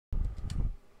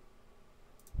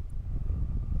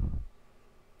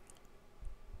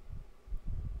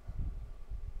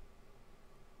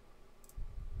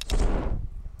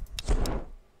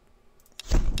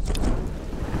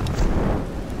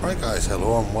Guys,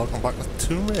 hello and welcome back to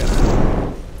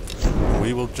T.M.I.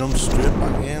 We will jump straight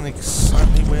back in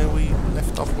exactly where we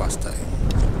left off last time.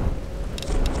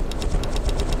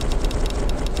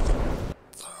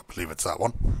 So I believe it's that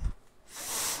one.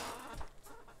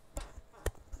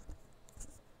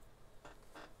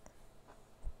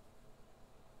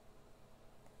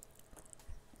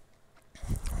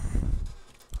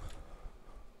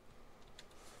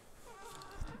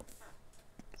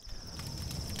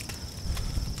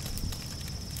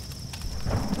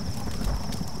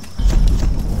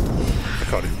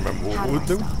 I can't even remember what we would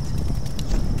do.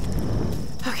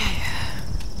 Okay.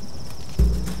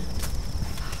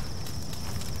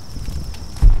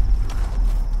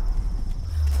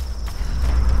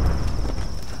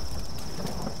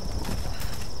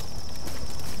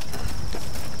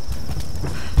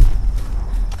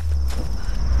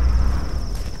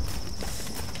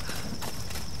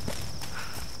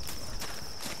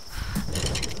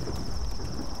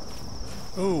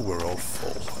 Oh, we're all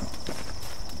full.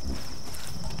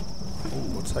 Oh,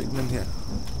 what's hiding in here?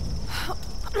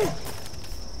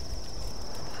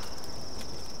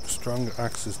 Strong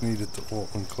axe is needed to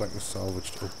open collect the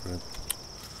salvage to upgrade.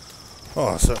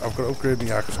 Oh, so I've got to upgrade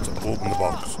the axe to open the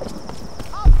box.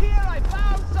 Up here, I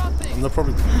found something. And they'll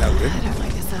probably be out in. I don't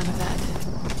like the sound of that.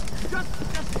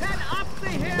 Just head up the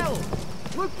hill.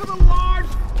 Look for the large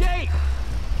gate.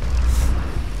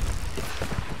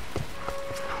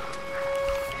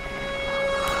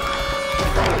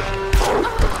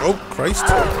 Oh, Christ.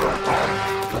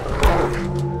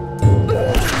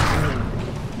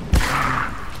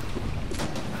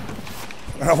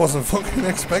 I wasn't fucking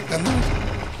expecting that.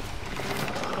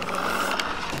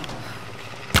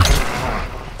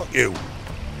 Fuck you.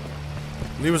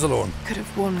 Leave us alone. Could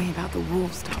have warned me about the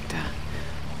wolves, Doctor.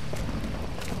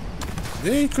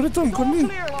 Yeah, he could have done, couldn't he?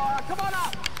 Clear, Laura. Come on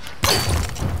up.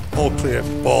 All clear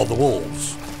for the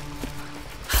wolves.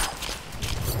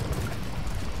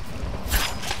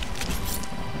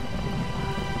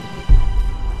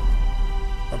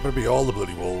 That better be all the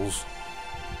bloody wolves.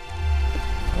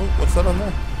 Oh, what's that on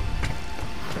there?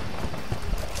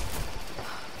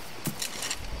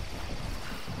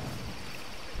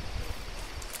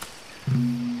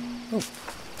 Oh,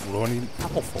 what do I need an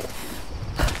apple for?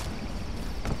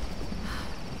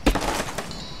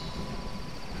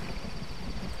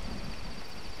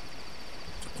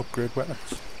 To upgrade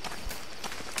weapons.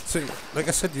 See, like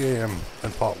I said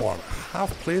in part 1, I have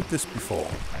played this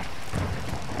before.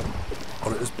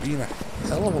 But it has been a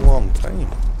hell of a long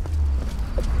time.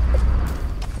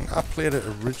 I played it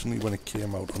originally when it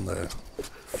came out on the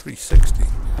 360.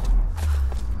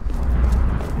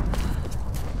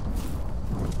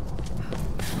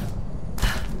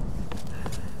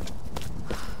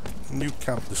 New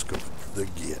camp discovered, the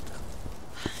gate.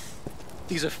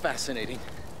 These are fascinating.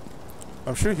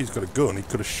 I'm sure he's got a gun. He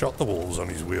could have shot the wolves on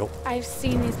his wheel. I've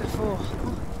seen these before.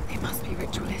 They must be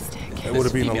ritualistic. It would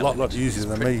have been a lot easier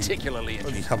than me Particularly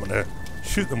only having to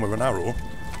shoot them with an arrow.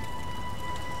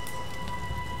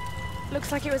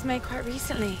 Looks like it was made quite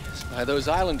recently. by those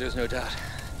islanders, no doubt.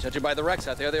 Judging by the wrecks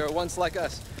out there, they were once like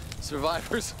us.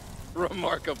 Survivors.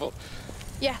 Remarkable.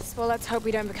 Yes, well, let's hope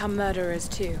we don't become murderers,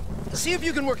 too. See if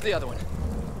you can work the other one.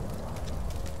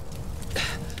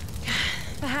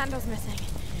 The handle's missing.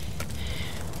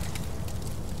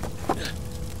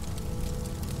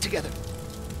 Together.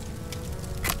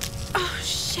 Oh,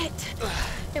 shit.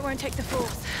 It won't take the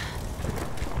force.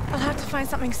 I'll have to find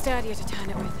something sturdier to turn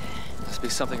it with. Must be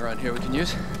something around here we can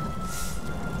use.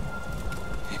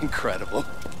 Incredible.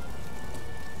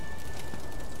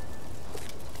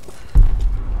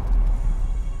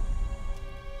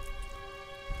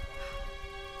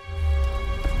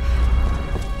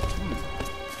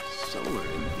 Solar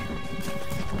imagery.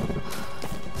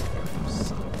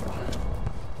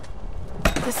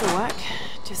 This'll work.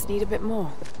 Just need a bit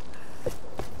more.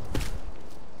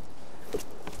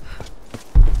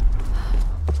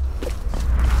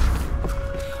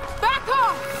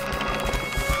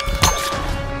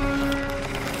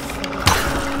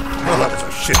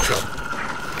 Shit shot.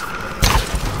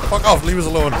 Fuck off, leave us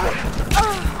alone.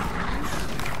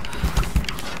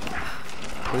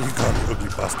 Where you gone, you ugly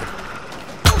bastard?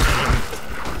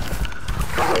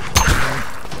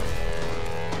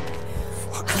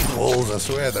 Fucking walls, I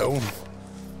swear though.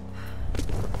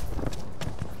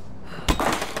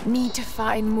 Need to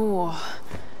find more.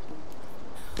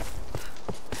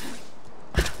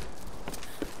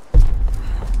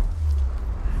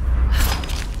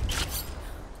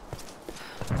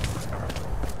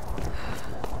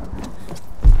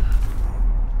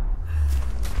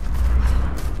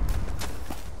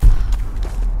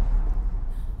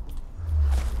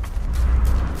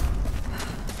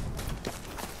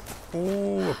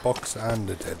 Oh, a box and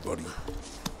a dead body.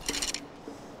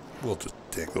 We'll just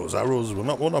take those arrows. We're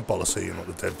not bother seeing what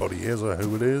the dead body is or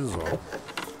who it is or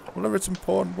whenever it's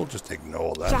important. We'll just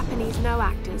ignore that. Japanese no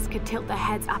actors could tilt their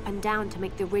heads up and down to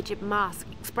make the rigid mask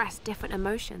express different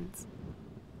emotions.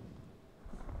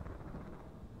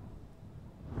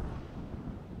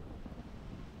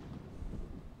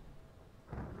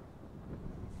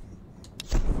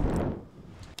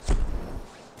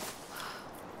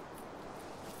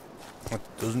 That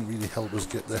doesn't really help us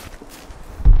get there.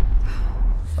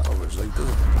 That obviously does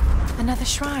it. Another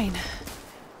shrine.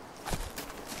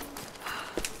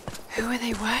 Who are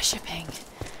they worshipping?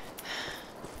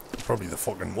 Probably the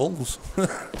fucking wolves.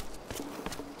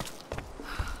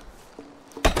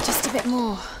 Just a bit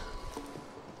more.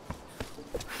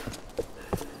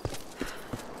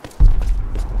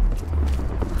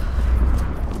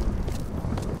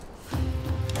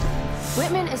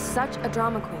 Whitman is such a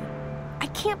drama queen. I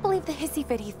can't believe the hissy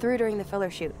fit he threw during the filler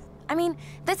shoot. I mean,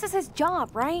 this is his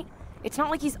job, right? It's not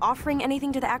like he's offering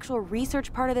anything to the actual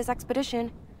research part of this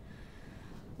expedition.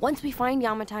 Once we find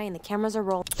Yamatai and the cameras are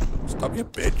rolling... Stop your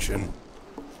bitching.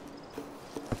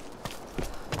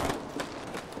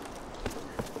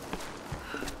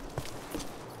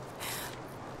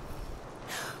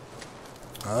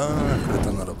 Ah, I could have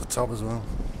done that up the top as well.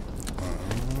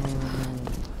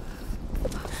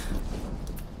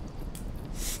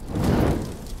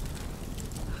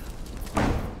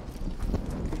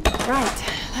 Right,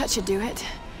 that should do it.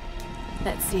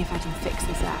 Let's see if I can fix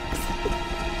this axe.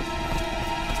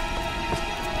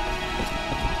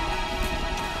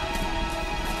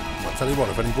 I'll tell you what,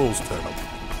 if any wolves turn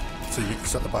up, so you can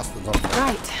set the bastards on.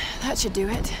 Right, that should do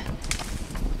it.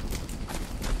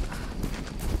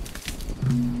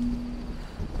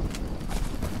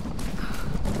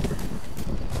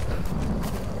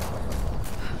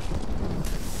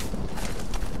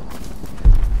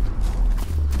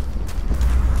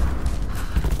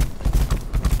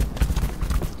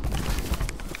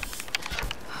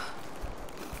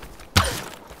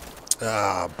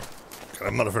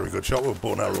 I'm not a very good shot with a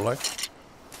bow and arrow, like.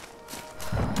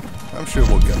 I'm sure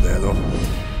we'll get there, though.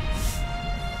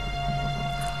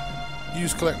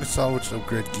 Use collected salvage to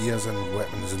upgrade gears and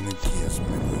weapons in the gears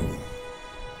menu.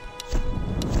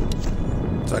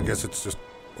 So I guess it's just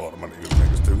automatically going to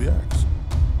make us do the axe.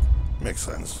 Makes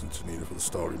sense, since you need it for the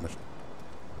story mission.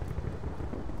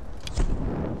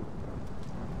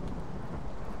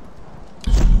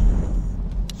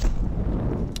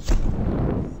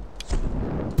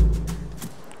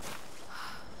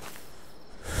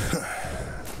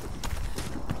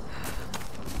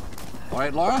 All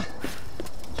right, Laura.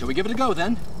 Shall we give it a go,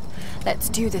 then? Let's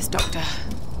do this, Doctor.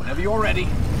 Whenever you're ready.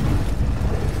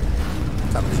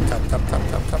 Tap, tap, tap, tap, tap,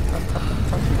 tap, tap, tap,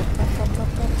 tap, tap, tap,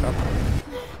 tap, tap.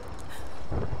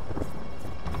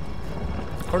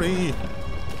 Hurry!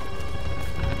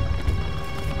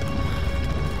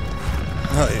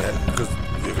 Oh yeah, because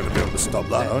you're going to be able to stop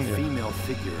that, aren't you? Female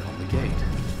figure on the gate.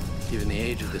 Given the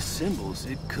age of the symbols,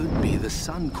 it could be the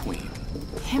Sun Queen.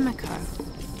 Himiko.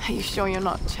 Are you sure you're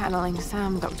not channeling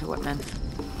Sam, Dr. Whitman?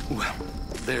 Well,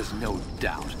 there's no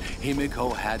doubt.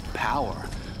 Himiko had power.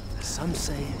 Some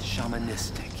say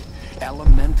shamanistic,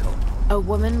 elemental. A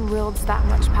woman wields that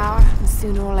much power, and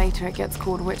sooner or later it gets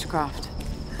called witchcraft.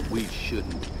 We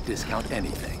shouldn't discount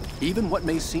anything, even what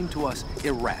may seem to us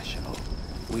irrational.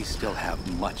 We still have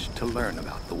much to learn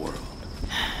about the world.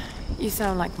 You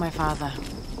sound like my father.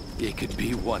 It could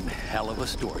be one hell of a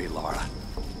story, Laura.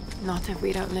 Not if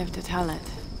we don't live to tell it.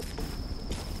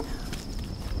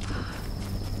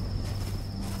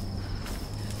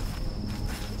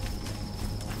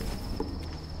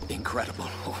 Incredible.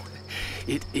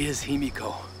 It is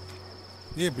Himiko.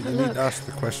 Yeah, but you need to ask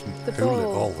the question, The who lit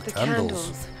bowl, all the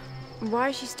candles? Why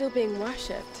is she still being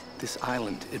worshipped? This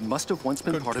island, it must have once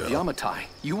been Good part of girl. Yamatai.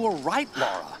 You were right,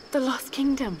 Laura. The Lost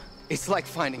Kingdom. It's like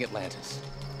finding Atlantis.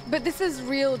 But this is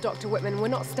real, Dr. Whitman. We're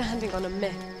not standing on a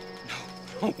myth.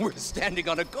 We're standing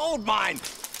on a gold mine.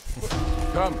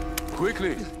 Come,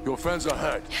 quickly. Your friends are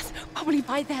hurt. Yes, probably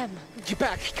by them. Get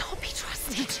back. They can't be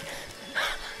trusted.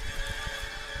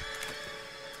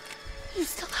 You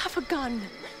still have a gun.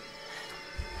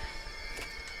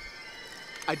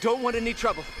 I don't want any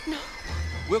trouble. No.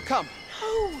 We'll come.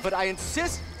 No. But I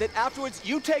insist that afterwards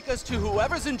you take us to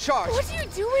whoever's in charge. What are you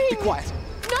doing? Be quiet.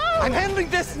 No! I'm handling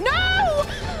this. No!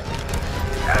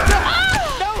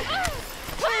 No!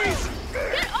 Please!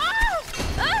 Get off!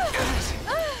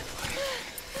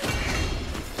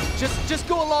 Just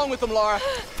go along with them, Laura.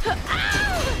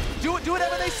 Do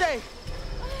whatever they say.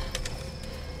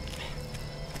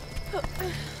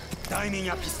 Дай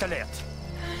меня пистолет.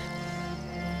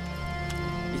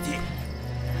 Иди.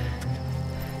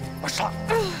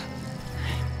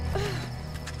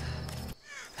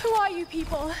 Who are you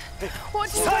people?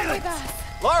 What do you want with us?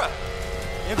 Lara!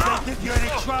 If they give you any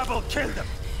trouble, kill them.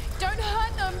 Don't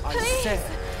hurt them, I please. said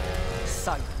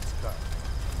silence, girl.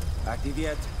 А ты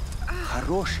ведь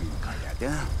хорошенькая,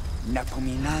 да?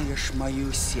 Напоминаешь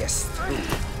мою сестру.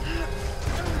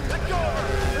 Let go!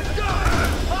 Let go!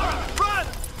 Lara, run!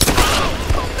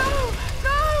 Oh, no!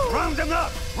 No! Round them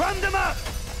up! Round them up!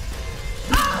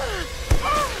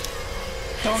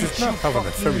 She's not having a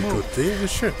very good day,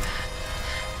 is she?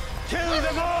 Kill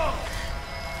them all!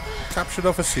 Captured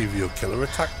off a serial killer,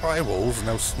 attacked by wolves, and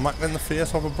now smacked in the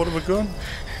face off a butt of a gun.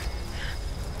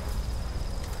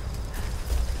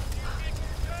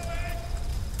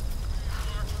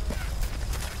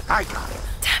 I got it.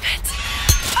 Damn it!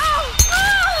 Oh!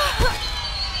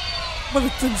 Well,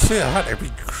 it didn't say I had to be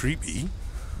creepy.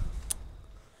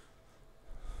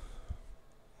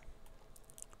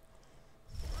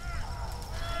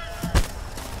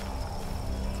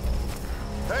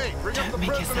 Hey, bring up the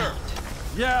prisoner!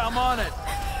 Yeah, I'm on it.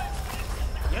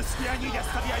 Если они не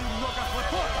оставляют много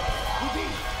хлопот, убей!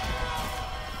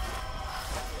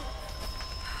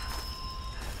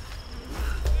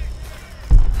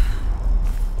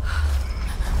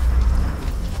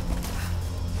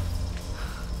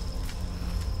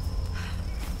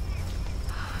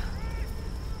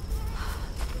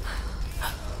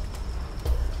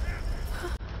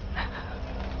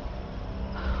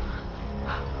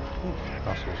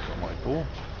 That's what's got my door.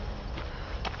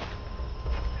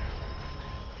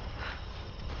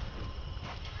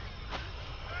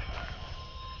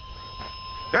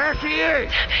 There she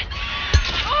is!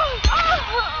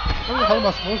 How the hell am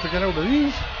I supposed to get out of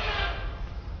these?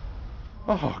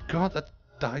 Oh god, that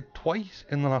died twice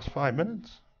in the last 5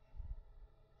 minutes.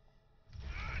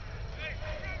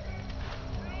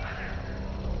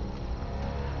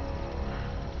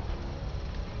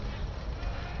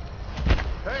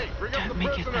 Hey, bring up the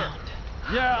prisoner!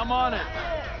 Yeah, I'm on it.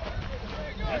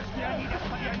 Если они не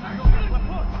оставляют много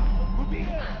хлопот, убей!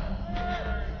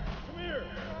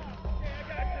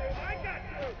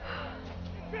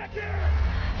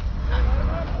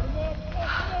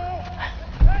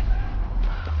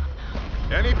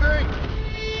 Anything?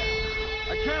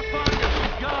 I can't find it.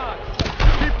 She's gone.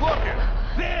 Keep looking!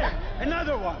 There!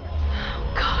 Another one!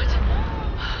 God.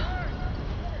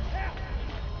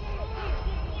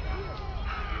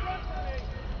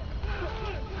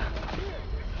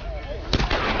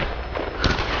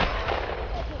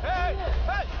 Hey!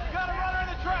 Hey! You got a runner in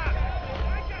the trap!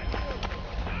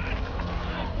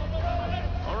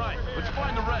 All right, let's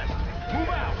find the rest. Move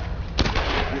out.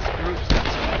 This group's got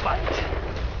some fight.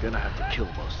 Gonna have to kill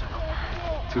most of them.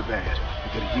 Too bad. We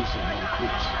could have used some more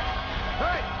recruits.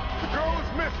 Hey! The girl is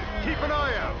missing! Keep an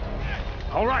eye out!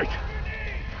 All right.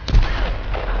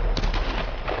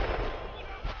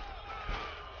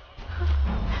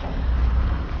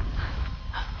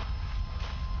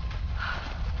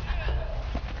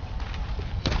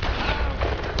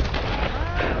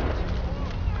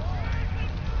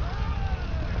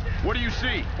 What do you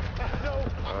see?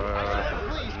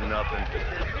 Nothing.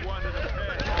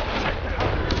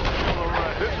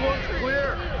 This one's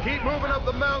clear. Keep moving up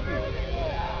the mountain.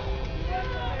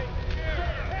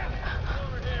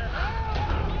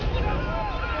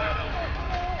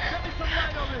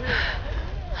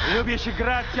 Любишь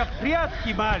играть в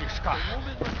прятки, малышка?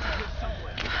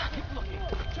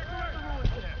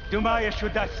 Думаешь,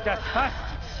 удастся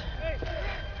спастись?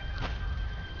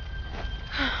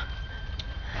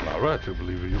 Lara, I do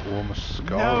believe you wore a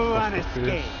scar No across one the face.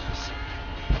 escapes.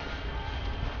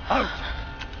 Out!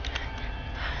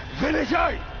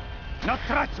 Вылезай! Но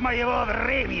трать моего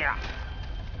времени!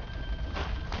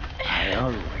 I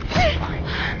always find.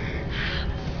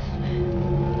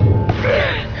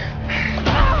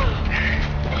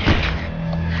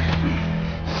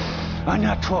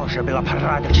 Она тоже была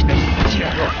порядочной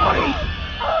девушкой.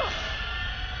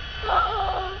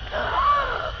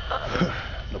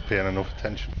 Not paying enough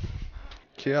attention.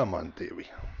 T.M.I theory.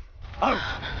 Out!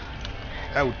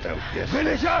 Out, yes.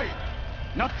 Вылезай!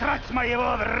 Но трать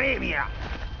моего времени!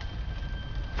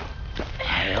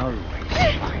 I always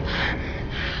find.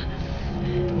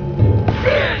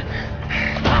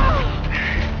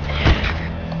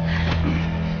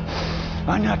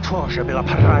 Она тоже была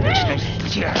порядочной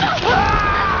девушкой.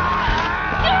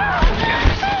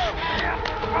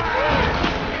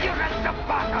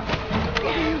 Собака!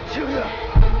 Убью тебя!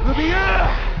 Убью!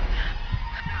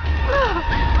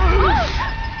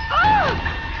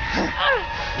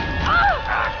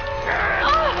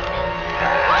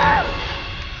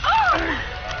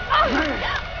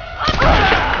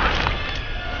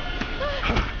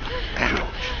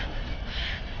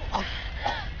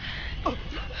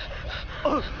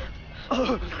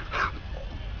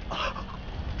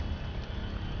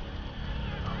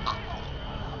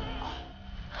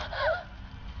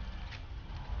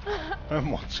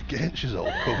 And once again, she's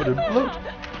all covered in blood.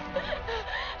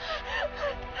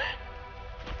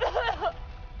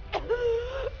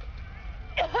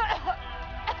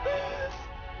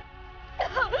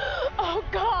 Oh,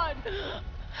 God.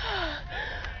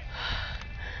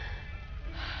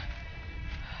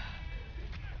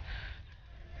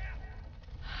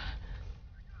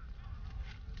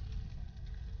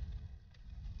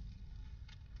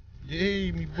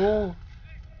 Yay, me boy.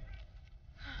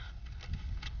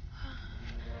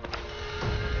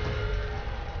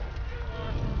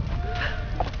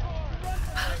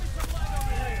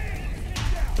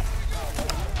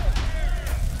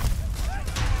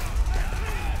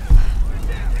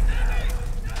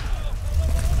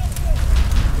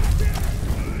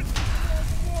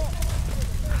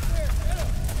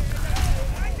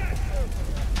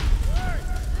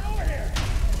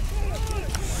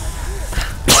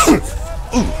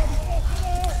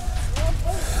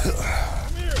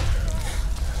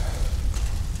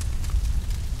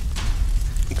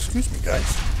 Excuse me,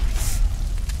 guys.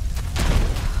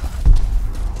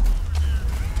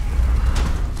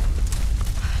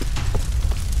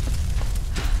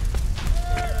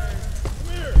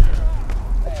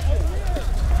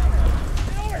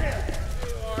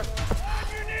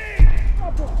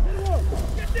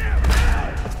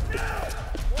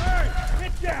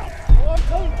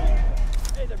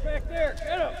 Hey, they're back there.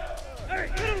 Get him. Hey,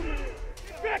 get him.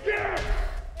 Get back here.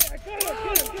 Hey, get him over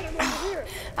here.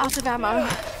 Out of ammo. Get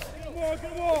him all,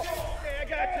 get him all. Hey, I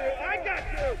got you. Hey,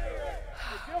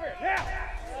 come over here. Now.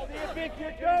 All the big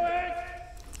kid going.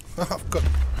 I've got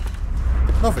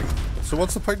nothing. So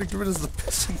what's the point of giving us the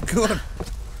pissing gun?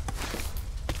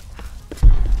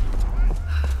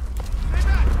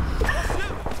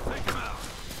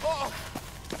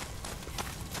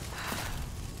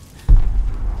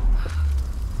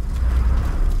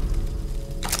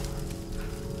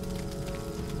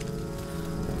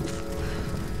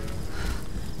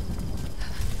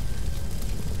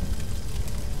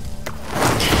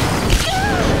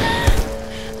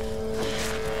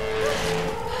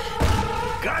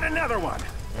 Got another one.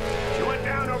 She went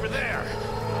down over there.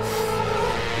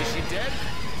 Is she dead?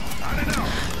 I don't know.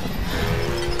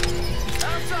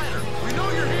 Outsider, we know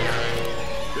you're here.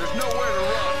 There's nowhere to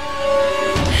run.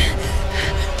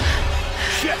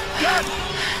 Shit, gun!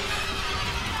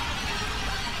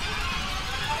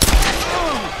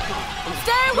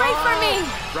 Stay away from me!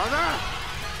 Brother!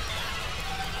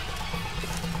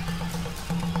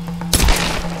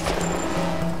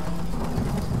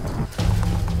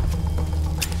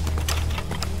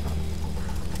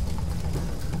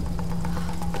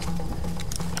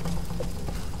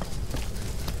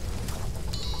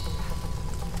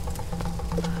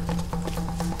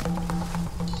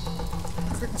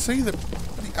 I can see the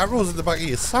arrows in the back of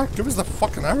your sack. Give us the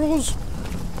fucking arrows.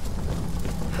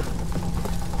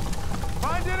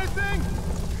 Find anything?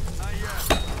 Not yet.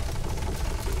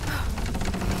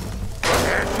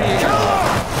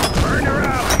 Burn her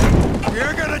out!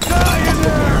 You're gonna die in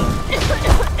there!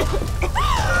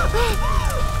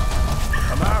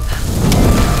 Come out.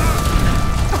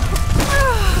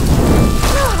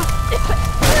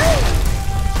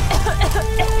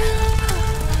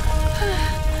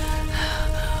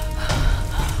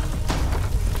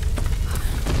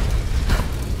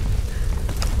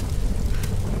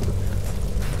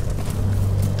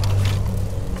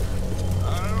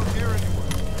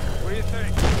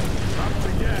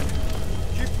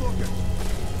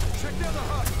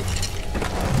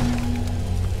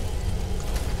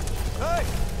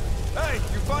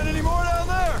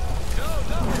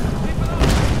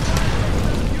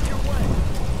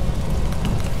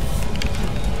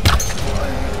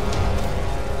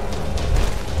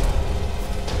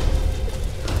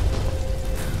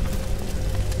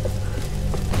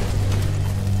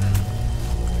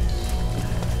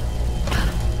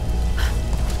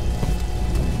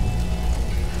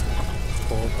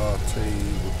 RT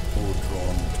with board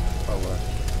drawn power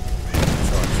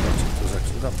charge does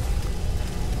actually that.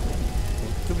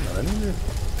 Well, doing that anyway.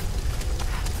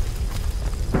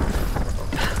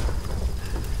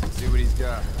 See what he's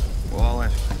got.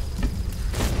 Wallet.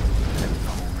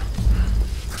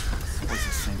 It's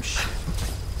the same shit.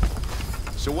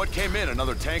 So what came in?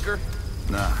 Another tanker?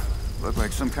 Nah. Looked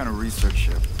like some kind of research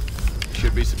ship.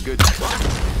 Should be some good.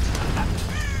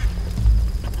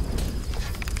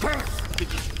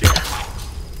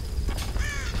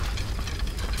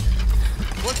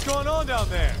 What's going on down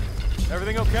there?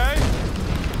 Everything okay?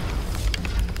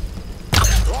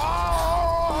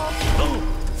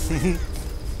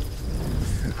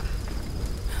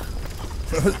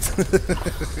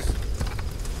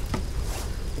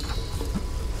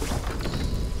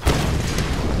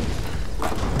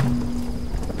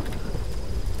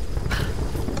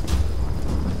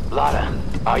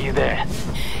 Are you there?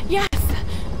 Yes.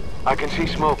 I can see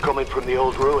smoke coming from the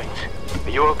old ruins. Are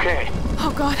you okay?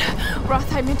 Oh God,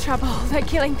 Roth, I'm in trouble. They're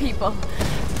killing people.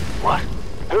 What?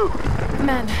 Who?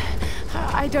 Men.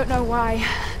 I don't know why.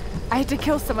 I had to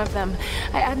kill some of them.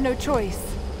 I had no choice.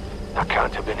 That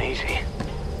can't have been easy.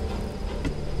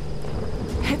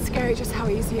 It's scary just how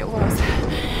easy it was.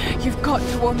 You've got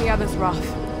to warn the others,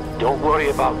 Roth. Don't worry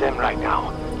about them right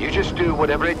now. You just do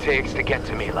whatever it takes to get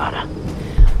to me, Lara.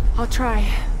 I'll try.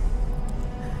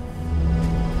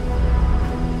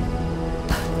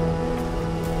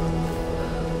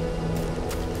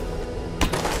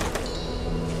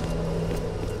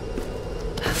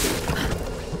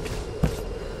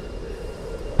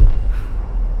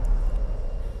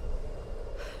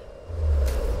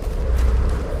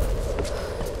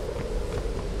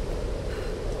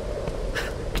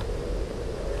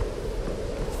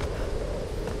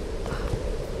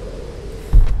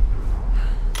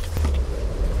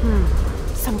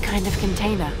 Some kind of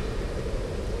container.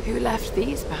 Who left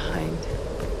these behind?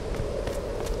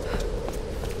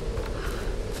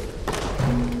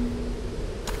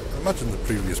 I imagine the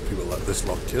previous people that this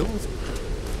lot killed.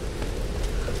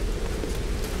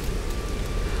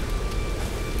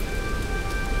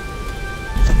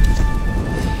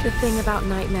 The thing about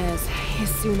nightmares is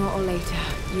sooner or later,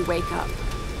 you wake up.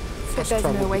 But there's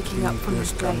no waking up from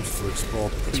this place.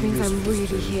 Which means I'm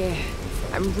really here.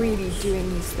 I'm really doing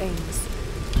these things.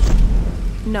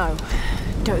 No,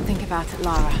 don't think about it,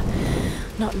 Lara.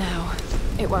 Not now.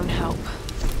 It won't help.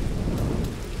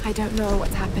 I don't know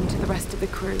what's happened to the rest of the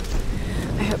crew.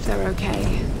 I hope they're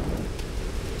okay.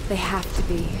 They have to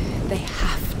be. They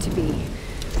have to be.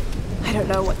 I don't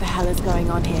know what the hell is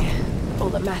going on here. All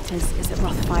that matters is that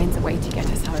Roth finds a way to get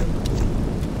us home.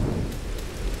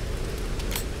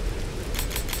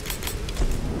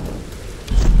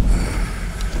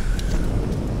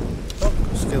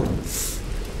 Still.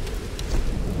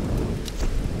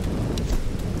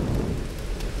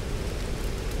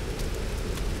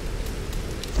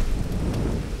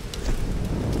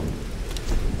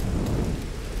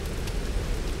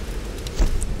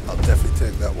 I'll definitely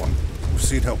take that one. We've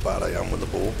seen how bad I am with the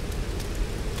ball.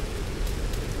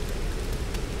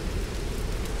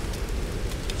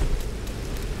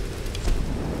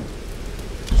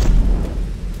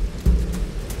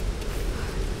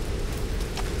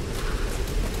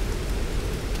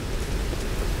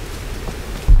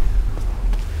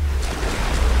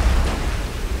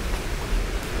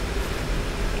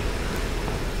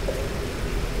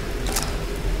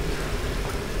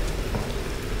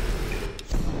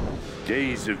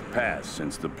 Days have passed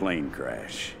since the plane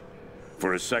crash.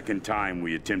 For a second time,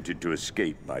 we attempted to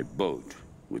escape by boat,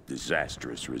 with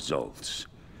disastrous results.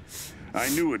 I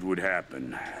knew it would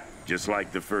happen, just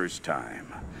like the first time.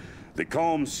 The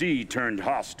calm sea turned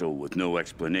hostile with no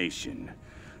explanation.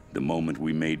 The moment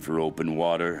we made for open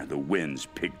water, the winds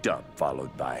picked up,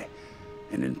 followed by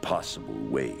an impossible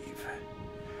wave.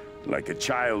 Like a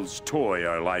child's toy,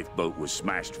 our lifeboat was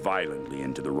smashed violently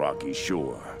into the rocky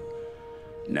shore.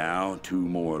 Now, 2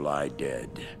 more lie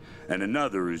dead, and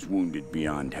another is wounded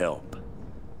beyond help.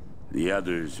 The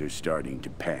others are starting to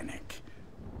panic,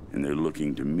 and they're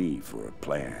looking to me for a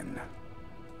plan.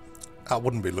 I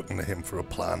wouldn't be looking to him for a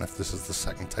plan if this is the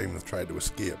second time they've tried to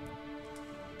escape.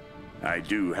 I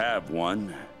do have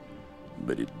one,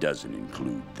 but it doesn't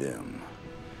include them.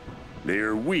 They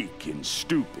are weak and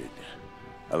stupid,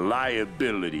 a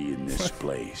liability in this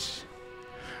place.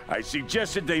 I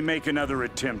suggested they make another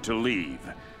attempt to leave,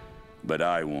 but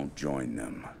I won't join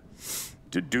them.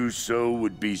 To do so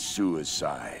would be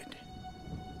suicide.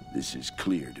 This is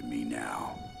clear to me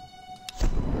now.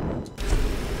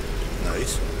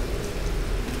 Nice.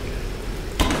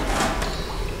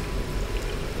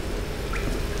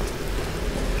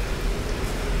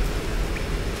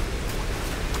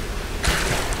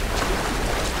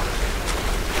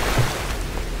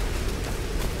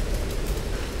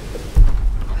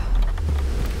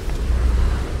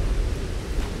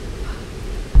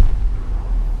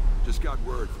 Got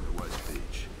word from the West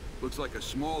Beach. Looks like a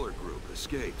smaller group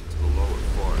escaped into the lower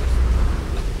forest.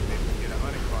 Maybe we get a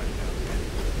hunting party down there.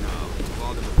 No,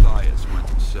 Father Matthias went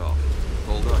himself.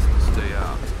 Told us to stay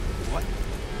out. What?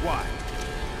 Why?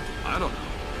 I don't know.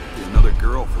 Be another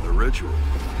girl for the ritual.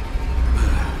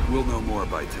 We'll know more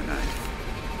by tonight.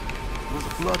 There's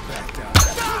a bloodbath down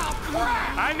there.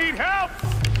 I need help!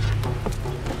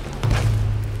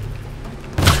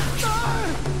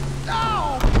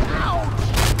 No! Ouch!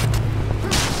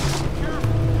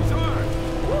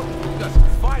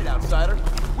 Fight, outsider.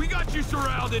 We got you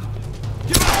surrounded.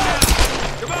 Give up now!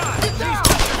 Come on! She's just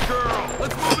a girl.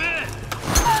 Let's move in!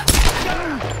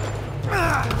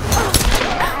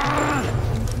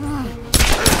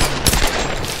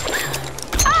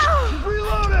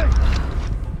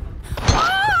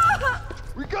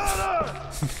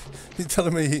 You're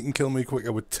telling me he can kill me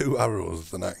quicker with 2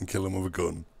 arrows than I can kill him with a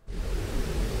gun?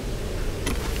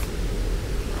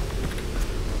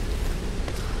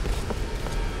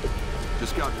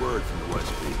 Just got word from the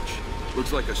West Beach.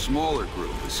 Looks like a smaller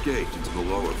group escaped into the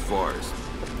lower forest.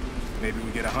 Maybe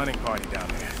we get a hunting party down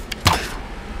there.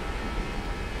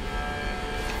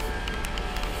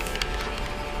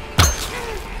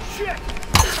 Shit!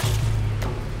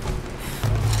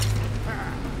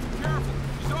 Careful,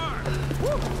 he's armed.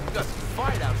 Woo! You got some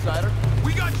fight, outsider.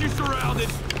 We got you surrounded.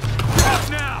 Get up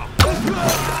now! Let's go!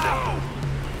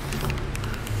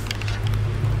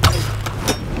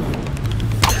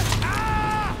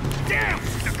 Ah! Damn,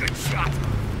 she's a good shot.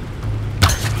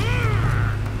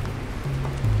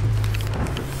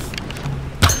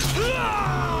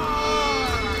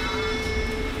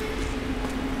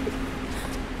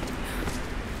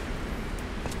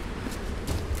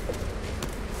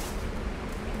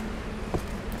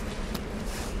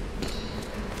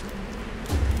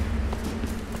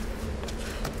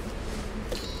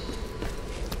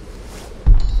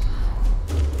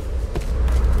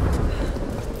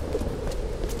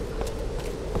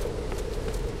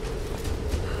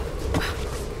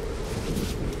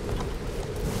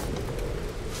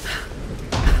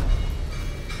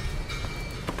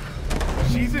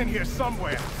 She's in here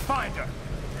somewhere. Find her.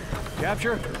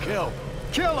 Capture? Kill.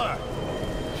 Kill her!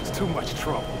 She's too much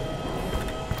trouble.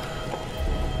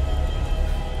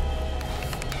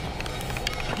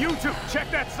 You two,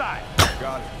 check that side.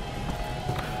 Got it.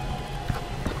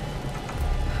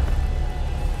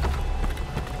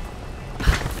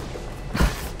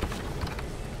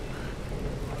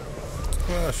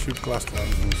 Well, shoot glass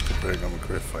lanterns to break on the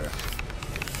cliff fire.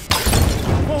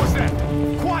 What was that?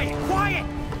 Quiet! Quiet!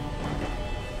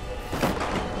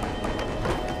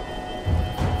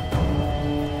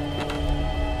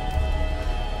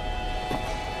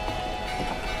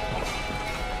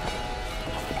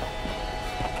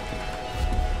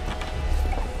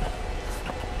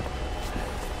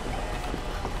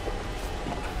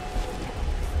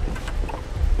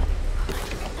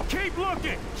 Keep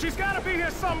looking! She's gotta be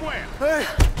here somewhere! Hey,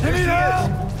 There she is!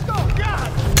 Oh, God!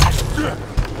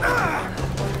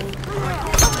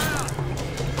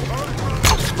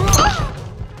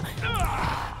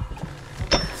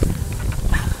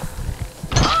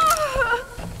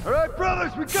 All right,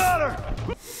 brothers, we got her!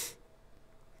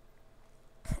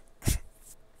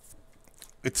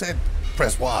 It said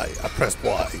press Y. I pressed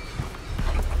Y.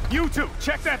 You two,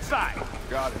 check that side.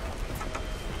 Got it.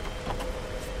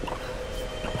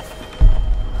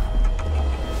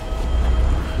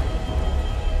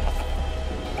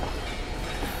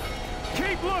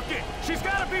 Keep looking! She's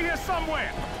gotta be here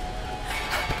somewhere!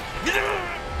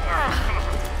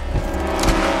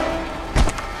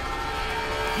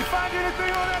 You find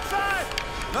anything on that side?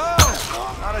 No!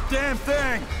 Not a damn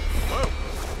thing! Whoa!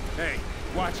 Hey,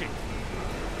 watch it.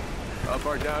 How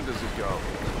far down does it go?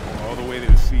 All the way to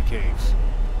the sea caves.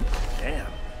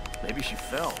 Damn. Maybe she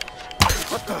fell.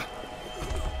 What the?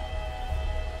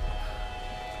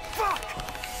 Fuck!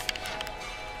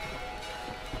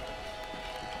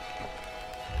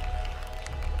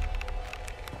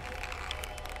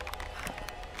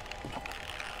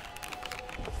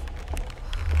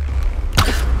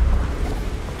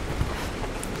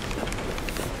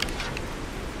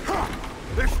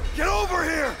 Get over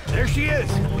here! There she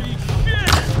is! Holy shit!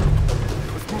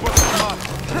 Let's move up the top.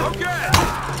 Okay!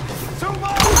 Too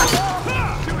much!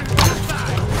 Shoot it to the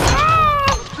side!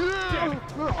 Damn it!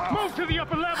 Move to the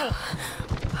upper level!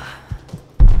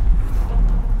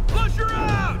 Push her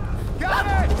out! Got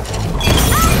it!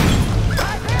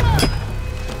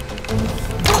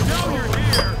 Now you're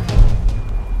here!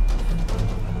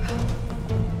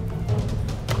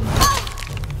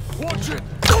 Watch it!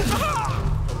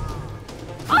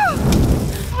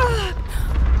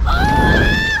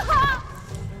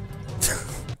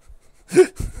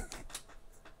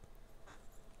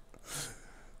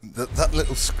 That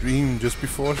little scream just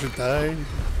before she died.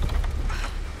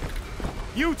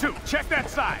 You two, check that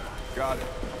side. Got it.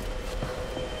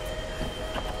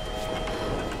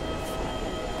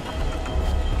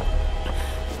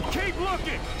 Keep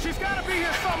looking. She's got to be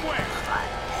here somewhere.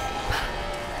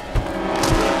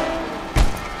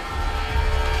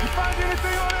 You find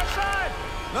anything on that side?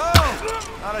 No!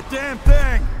 Not a damn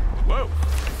thing! Whoa.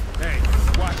 Hey,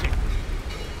 watch it.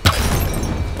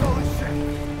 Holy shit!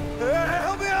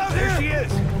 Help me out here! There she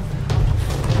is.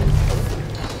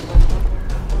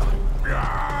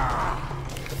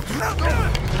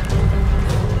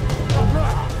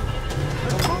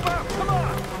 Let's move out! Come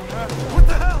on! What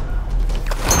the hell?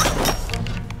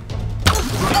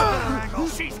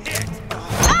 She's hit.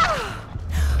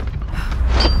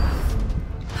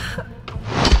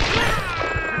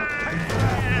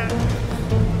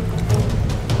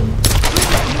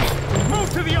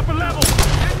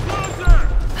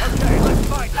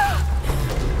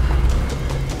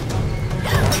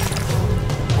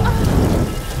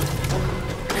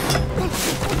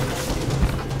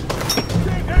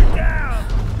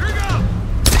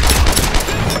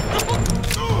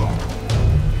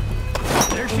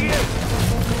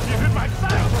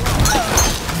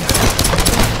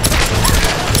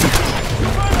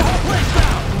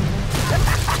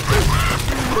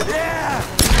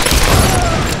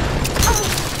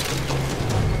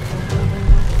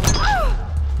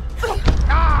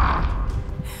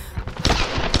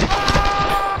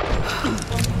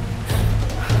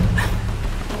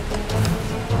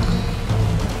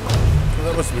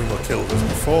 killed us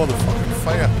before the fucking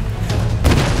fire.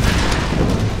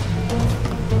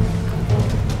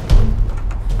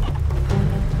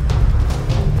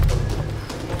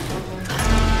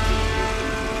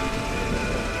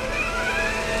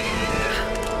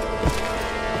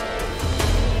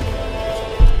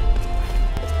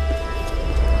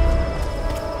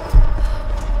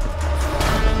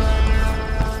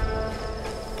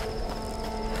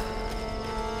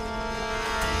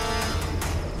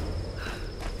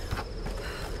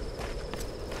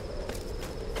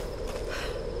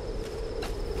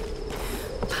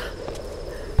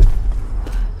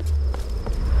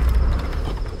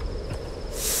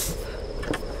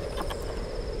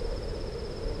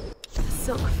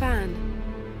 Silk fan.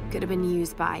 Could have been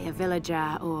used by a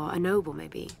villager or a noble,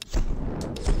 maybe.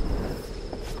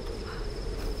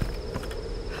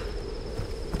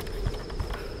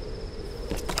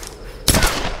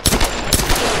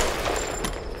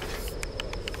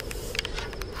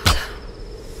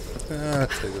 I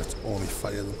tell you, that's only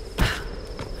fire them.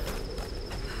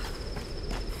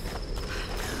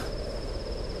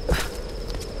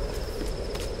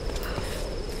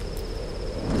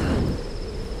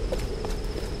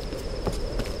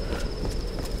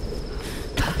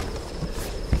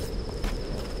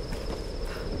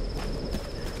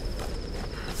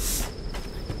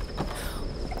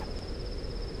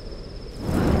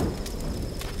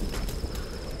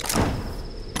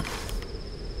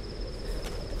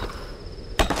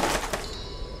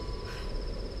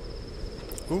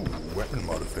 Ooh, weapon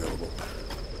mod available.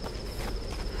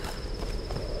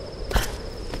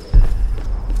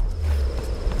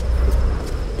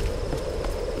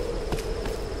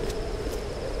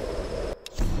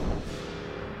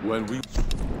 When we...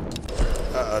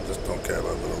 I just don't care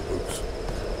about little books.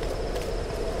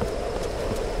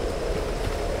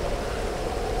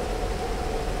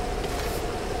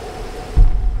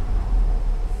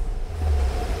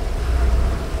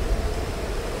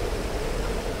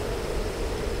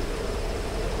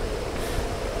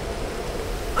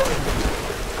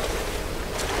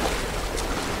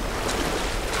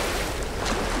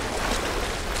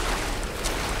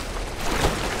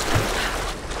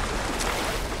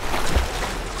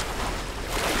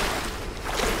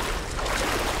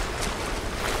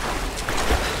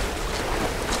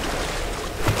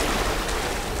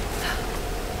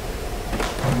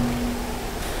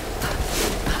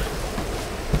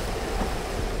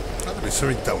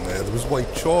 Something down there. There was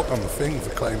white chalk on the thing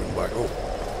for climbing back up.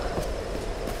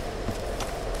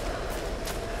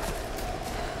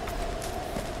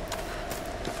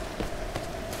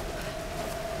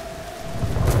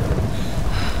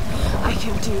 I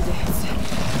can do this.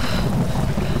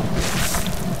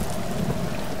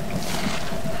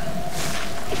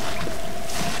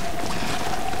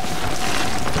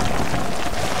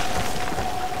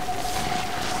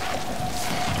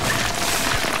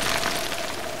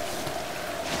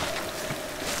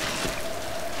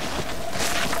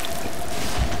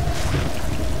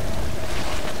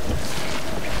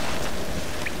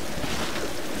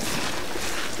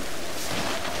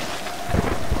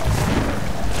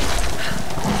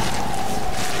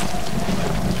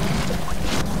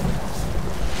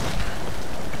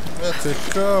 That's it.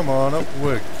 Come on up,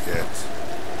 work it.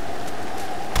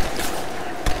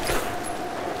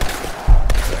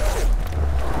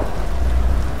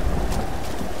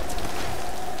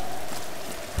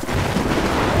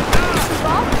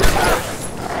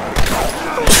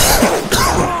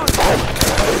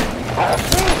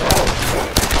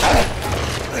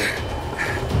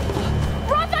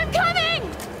 Roth, I'm coming!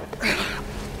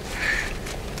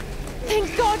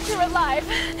 Thank God you're alive.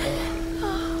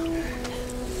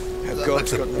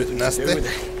 God's got a bit nasty.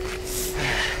 It's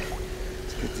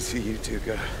good to see you two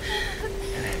go.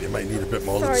 You might need a bit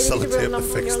more than sellotape to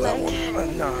fix that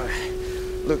one. No,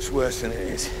 looks worse than it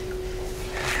is.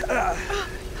 Have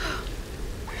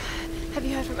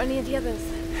you heard from any of the others?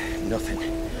 Nothing.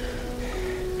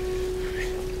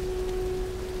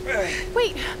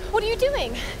 Wait, what are you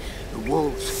doing? The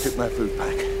wolves took my food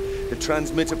pack. The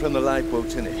transmitter from the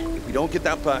lifeboat's in it. If we don't get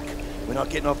that back, we're not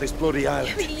getting off this bloody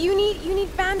island. But you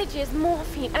need bandages,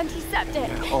 morphine, antiseptic.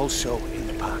 Yeah, also in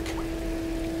the pack.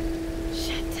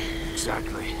 Shit.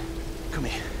 Exactly. Come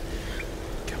here.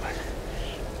 Come on.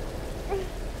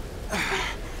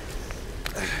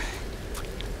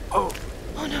 Oh.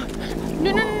 Oh no.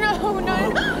 No!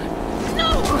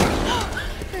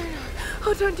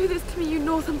 Oh, don't do this to me, you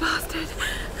northern bastard.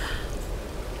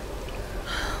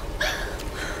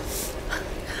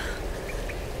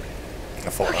 I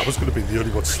thought I was going to be the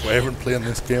only one swearing playing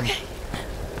this game.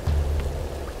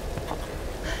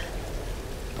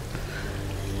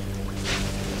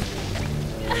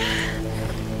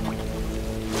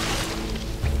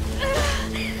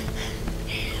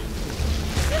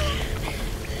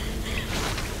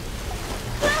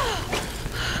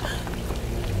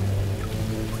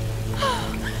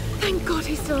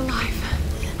 still alive.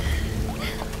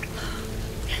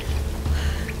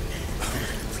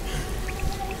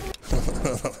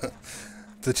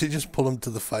 Did she just pull him to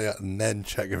the fire and then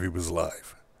check if he was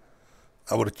alive?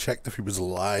 I would have checked if he was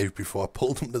alive before I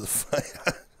pulled him to the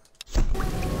fire.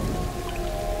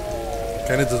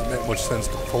 Kinda doesn't make much sense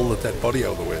to pull the dead body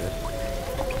out of the way.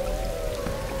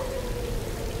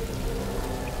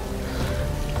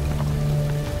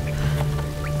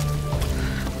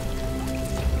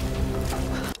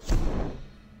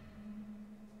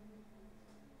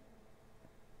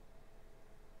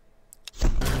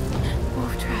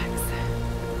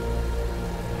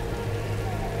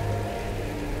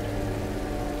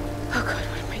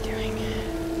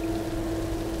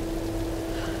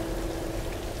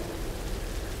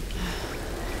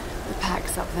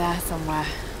 Up there somewhere.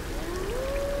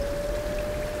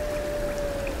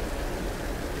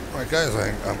 Right guys,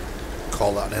 I think I'll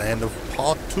call that an end of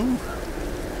part 2. Made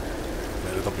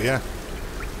it up here.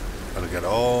 Gotta get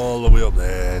all the way up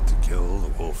there to kill the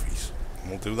wolfies.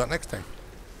 And we'll do that next time.